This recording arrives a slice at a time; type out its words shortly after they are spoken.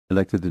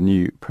elected the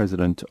new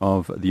President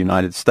of the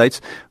United States.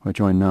 We're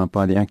joined now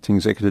by the Acting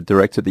Executive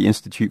Director at the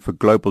Institute for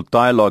Global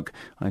Dialogue,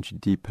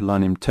 IGD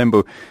Philani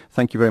Mthembu.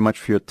 Thank you very much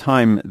for your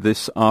time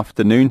this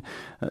afternoon.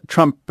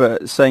 Trump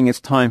saying it's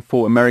time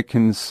for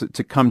Americans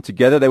to come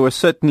together. There were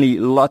certainly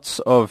lots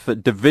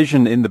of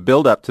division in the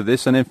build-up to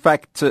this, and in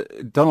fact,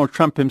 Donald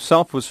Trump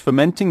himself was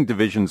fomenting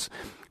divisions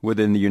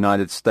within the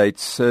United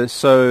States.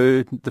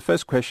 So the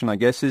first question, I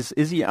guess,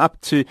 is he up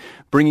to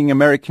bringing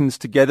Americans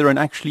together and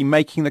actually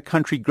making the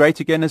country great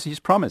again as he's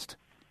promised?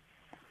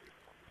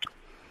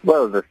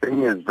 Well, the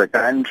thing is, the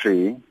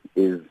country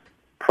is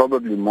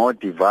probably more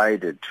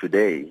divided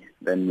today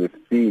than we've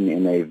seen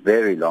in a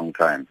very long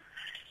time.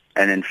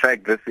 And in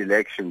fact, this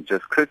election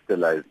just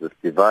crystallized this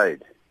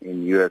divide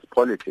in U.S.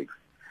 politics.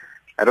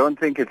 I don't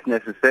think it's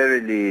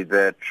necessarily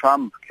the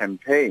Trump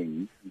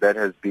campaign that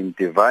has been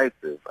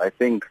divisive. I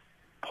think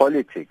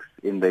politics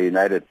in the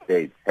United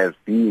States has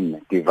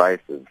been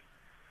divisive,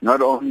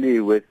 not only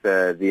with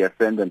the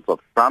ascendance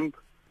of Trump.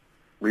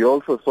 We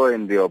also saw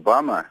in the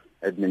Obama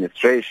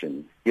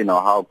administration,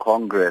 how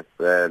Congress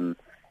and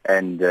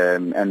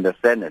the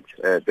Senate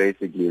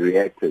basically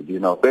reacted,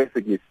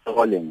 basically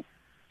stalling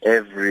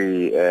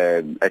every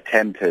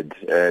attempted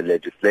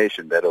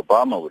legislation that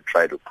Obama would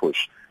try to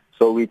push.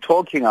 So we're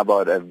talking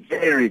about a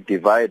very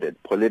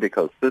divided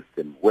political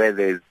system where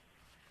there's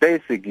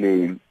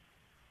basically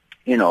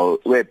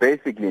where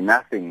basically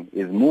nothing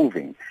is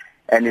moving.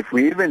 And if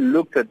we even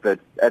looked at the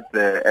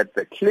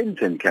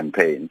Clinton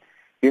campaign,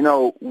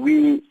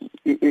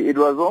 it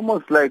was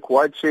almost like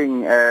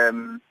watching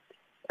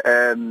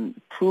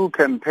two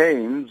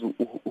campaigns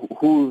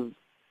whose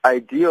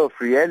idea of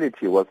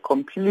reality was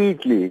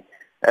completely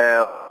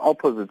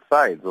opposite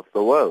sides of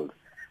the world.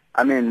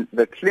 I mean,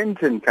 the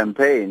Clinton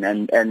campaign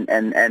and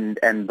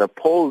the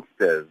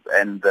pollsters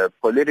and the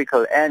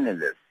political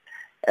analysts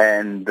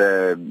and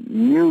the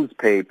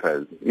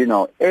newspapers,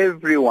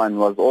 everyone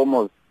was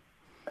almost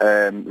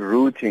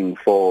rooting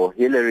for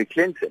Hillary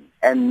Clinton,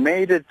 and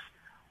made it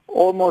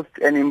almost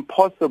an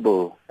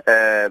impossible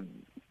idea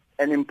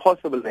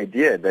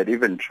that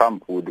even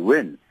Trump would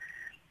win.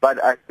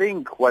 But I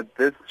think what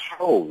this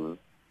shows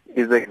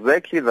is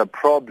exactly the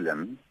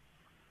problem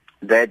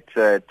that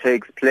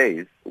takes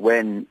place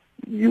when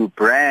you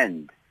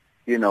brand,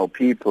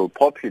 people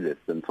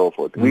populists and so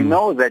forth. We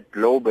know that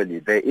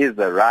globally there is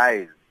a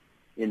rise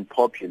in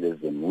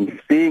populism. We're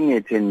seeing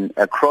it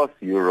across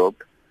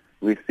Europe.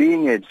 We're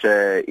seeing it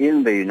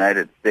in the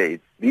United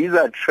States. These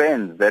are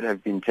trends that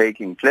have been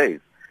taking place.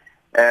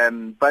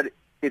 But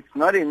it's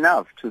not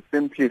enough to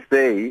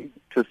simply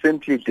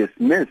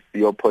dismiss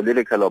your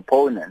political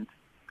opponent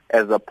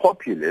as a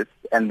populist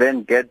and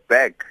then get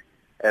back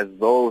as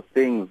though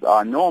things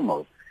are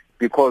normal.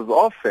 Because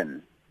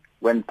often,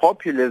 when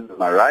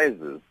populism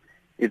arises,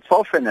 it's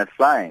often a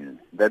sign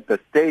that the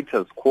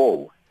status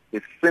quo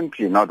is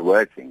simply not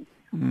working,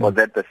 or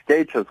that the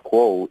status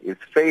quo is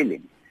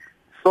failing.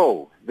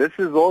 So this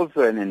is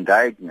also an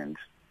indictment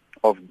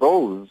of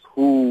those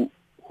who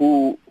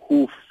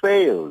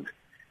failed,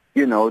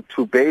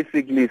 to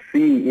basically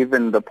see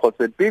even the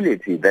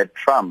possibility that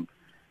Trump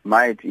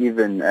might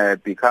even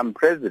become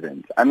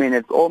president. I mean,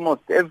 it's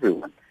almost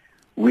everyone.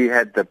 We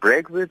had the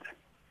Brexit,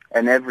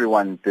 and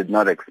everyone did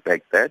not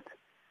expect that.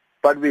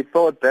 But we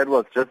thought that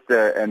was just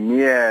a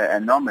mere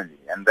anomaly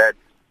and that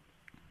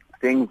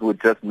things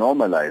would just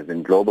normalize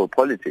in global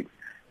politics.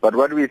 But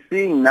what we're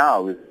seeing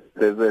now is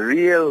there's a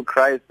real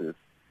crisis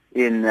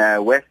in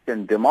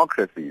Western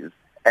democracies,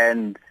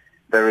 and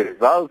the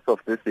results of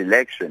this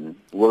election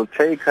will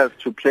take us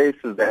to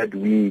places that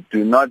we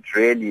do not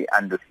really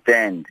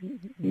understand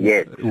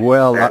yet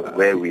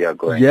where we are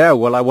going. Yeah,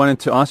 well, I wanted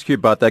to ask you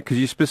about that because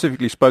you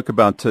specifically spoke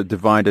about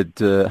divided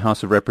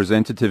House of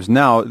Representatives.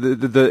 Now,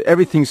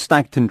 everything's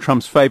stacked in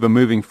Trump's favor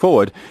moving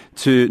forward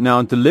to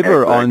now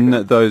deliver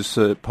on those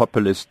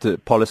populist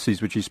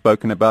policies which he's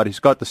spoken about.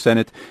 He's got the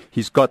Senate,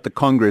 he's got the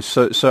Congress.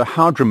 So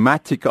how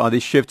dramatic are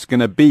these shifts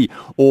going to be?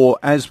 Or,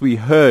 as we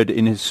heard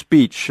in his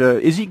speech,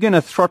 is he going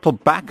to throttle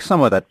back some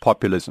of that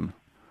populism?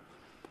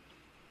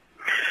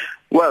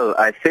 Well,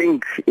 I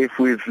think if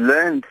we've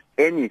learned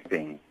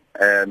anything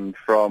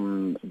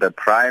from the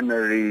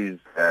primaries,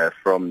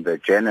 from the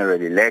general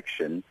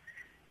election,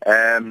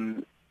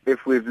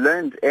 if we've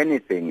learned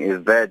anything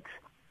is that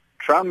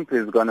Trump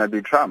is going to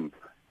be Trump.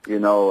 He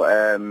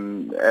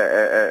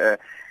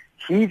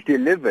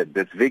delivered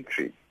this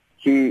victory.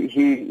 He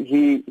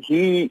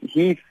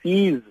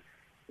sees,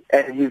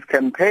 and his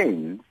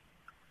campaign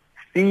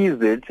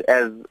sees it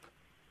as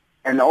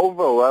an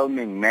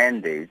overwhelming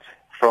mandate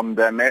from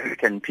the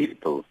American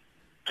people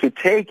to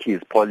take his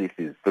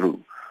policies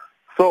through.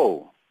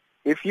 So,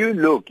 if you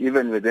look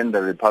even within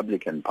the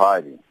Republican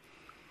Party,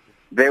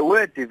 there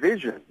were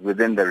divisions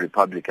within the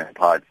Republican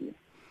Party.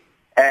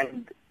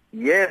 And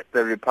yes,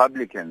 the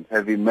Republicans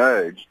have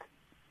emerged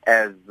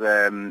as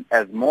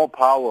more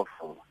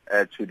powerful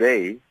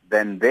today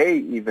than they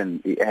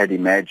even had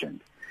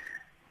imagined.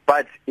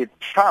 But it's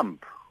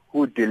Trump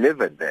who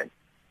delivered that.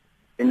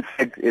 In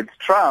fact, it's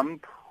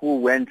Trump who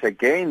went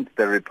against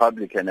the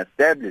Republican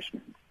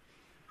establishment.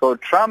 So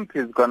Trump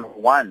is going to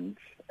want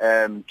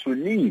to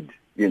lead,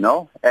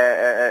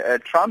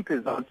 Trump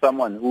is not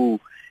someone who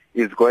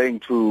is going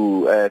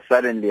to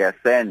suddenly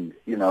ascend,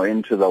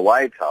 into the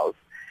White House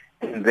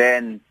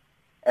and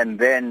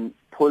then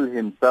pull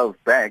himself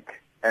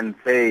back and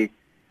say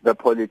the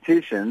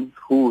politicians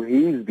who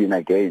he's been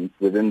against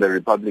within the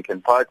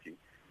Republican Party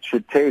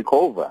should take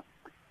over.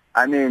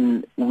 I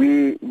mean,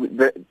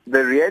 the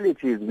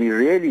reality is we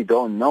really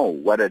don't know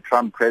what a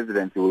Trump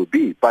presidency will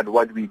be. But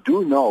what we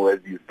do know, as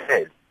you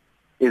said,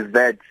 is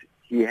that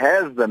he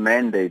has the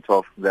mandate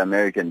of the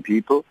American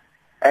people,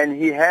 and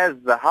he has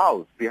the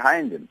House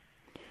behind him.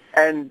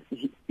 And,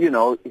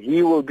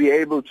 he will be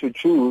able to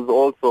choose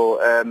also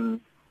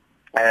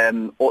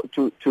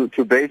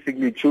to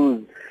basically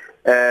choose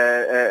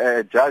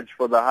a judge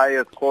for the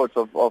highest court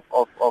of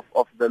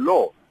the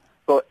law.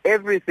 So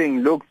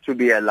everything looks to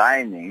be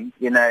aligning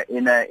in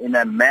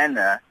a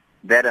manner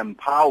that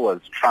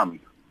empowers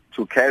Trump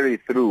to carry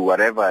through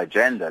whatever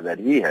agenda that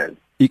he has.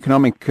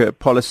 Economic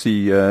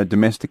policy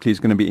domestically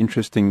is going to be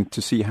interesting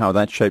to see how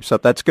that shapes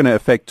up. That's going to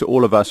affect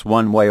all of us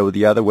one way or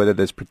the other, whether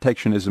there's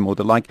protectionism or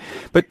the like.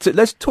 But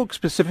let's talk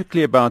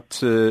specifically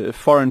about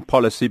foreign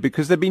policy,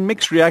 because there's been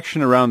mixed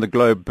reaction around the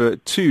globe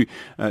to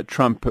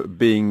Trump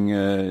being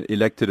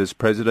elected as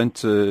president.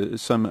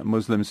 Some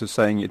Muslims are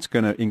saying it's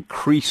going to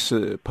increase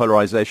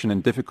polarization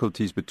and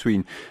difficulties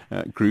between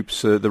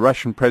groups. The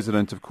Russian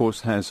president, of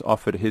course, has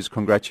offered his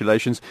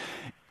congratulations.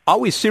 Are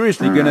we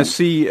seriously going to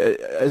see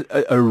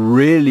a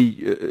really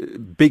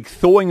big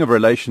thawing of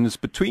relations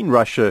between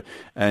Russia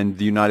and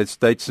the United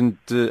States, and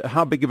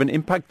how big of an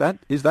impact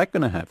is that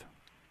going to have?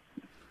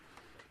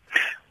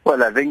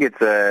 Well, I think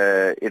it's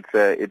a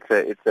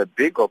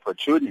big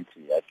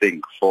opportunity, I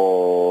think,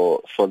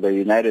 for the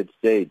United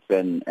States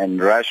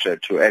and Russia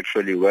to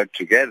actually work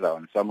together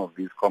on some of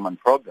these common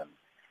problems.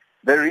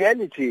 The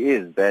reality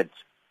is that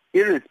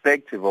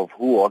irrespective of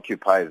who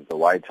occupies the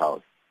White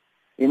House,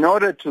 in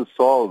order to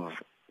solve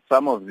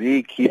some of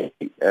the key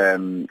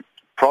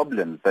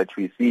problems that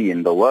we see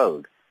in the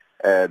world,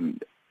 a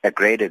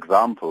great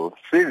example,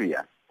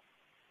 Syria.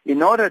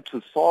 In order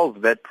to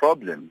solve that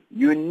problem,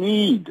 you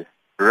need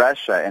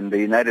Russia and the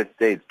United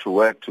States to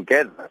work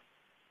together.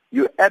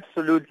 You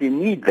absolutely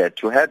need that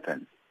to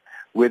happen.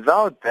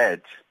 Without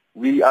that,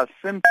 we are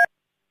simply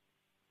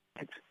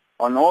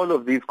on all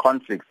of these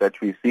conflicts that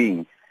we're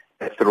seeing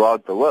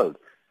throughout the world.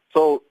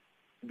 So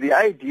the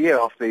idea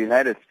of the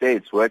United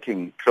States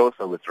working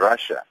closer with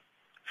Russia,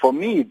 for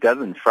me, it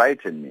doesn't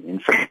frighten me. In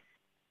fact,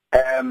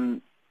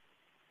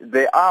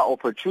 there are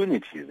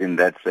opportunities in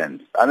that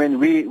sense. I mean,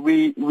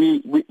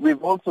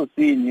 we've also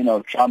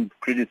seen, Trump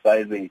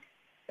criticizing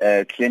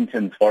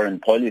Clinton's foreign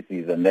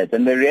policies and that.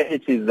 And the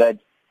reality is that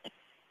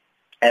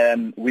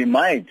we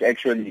might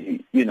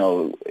actually see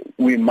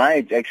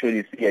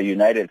a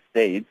United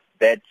States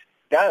that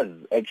does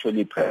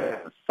actually put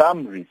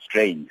some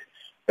restraint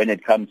when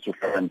it comes to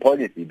foreign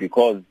policy,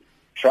 because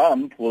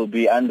Trump will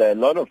be under a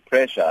lot of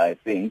pressure, I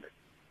think,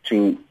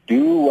 to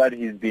do what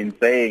he's been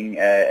saying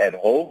at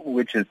home,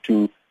 which is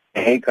to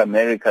make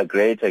America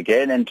great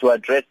again and to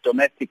address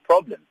domestic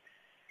problems.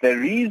 The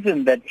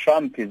reason that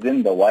Trump is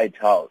in the White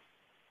House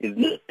is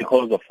not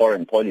because of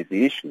foreign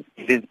policy issues.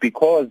 It is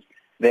because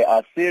there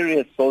are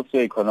serious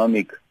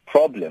socioeconomic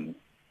problems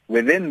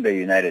within the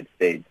United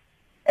States.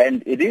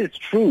 And it is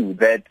true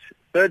that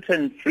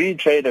certain free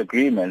trade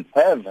agreements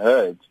have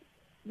hurt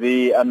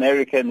the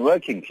American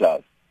working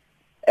class.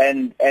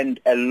 And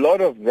a lot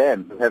of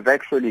them have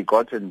actually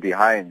gotten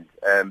behind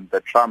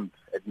the Trump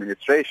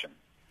administration.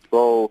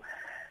 So,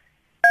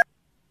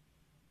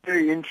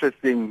 very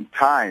interesting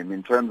time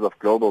in terms of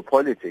global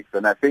politics.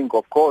 And I think,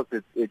 of course,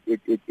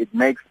 it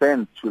makes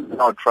sense to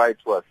now try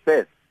to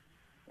assess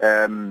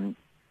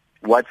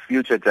what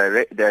future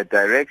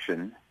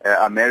direction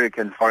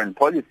American foreign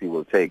policy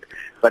will take.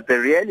 But the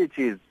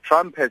reality is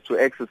Trump has to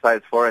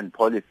exercise foreign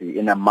policy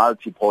in a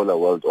multipolar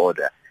world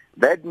order.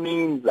 That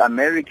means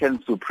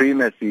American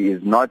supremacy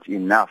is not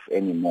enough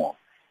anymore.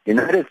 The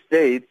United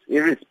States,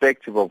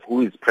 irrespective of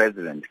who is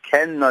president,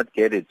 cannot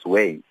get its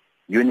way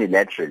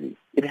unilaterally.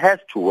 It has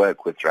to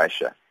work with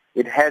Russia.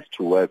 It has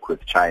to work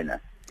with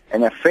China.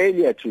 And a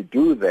failure to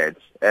do that,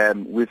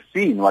 we've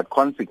seen what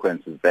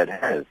consequences that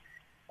has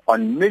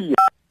on millions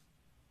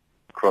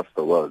across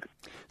the world.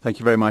 Thank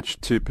you very much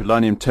to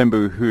Philani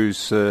Mthembu,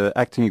 who's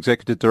Acting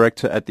Executive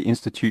Director at the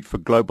Institute for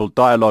Global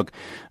Dialogue.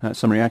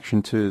 Some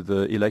reaction to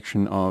the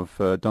election of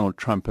Donald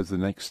Trump as the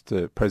next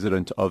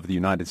President of the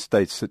United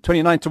States.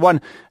 29-1,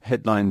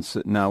 headlines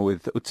now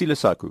with Utsile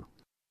Saku.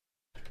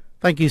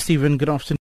 Thank you, Stephen. Good afternoon.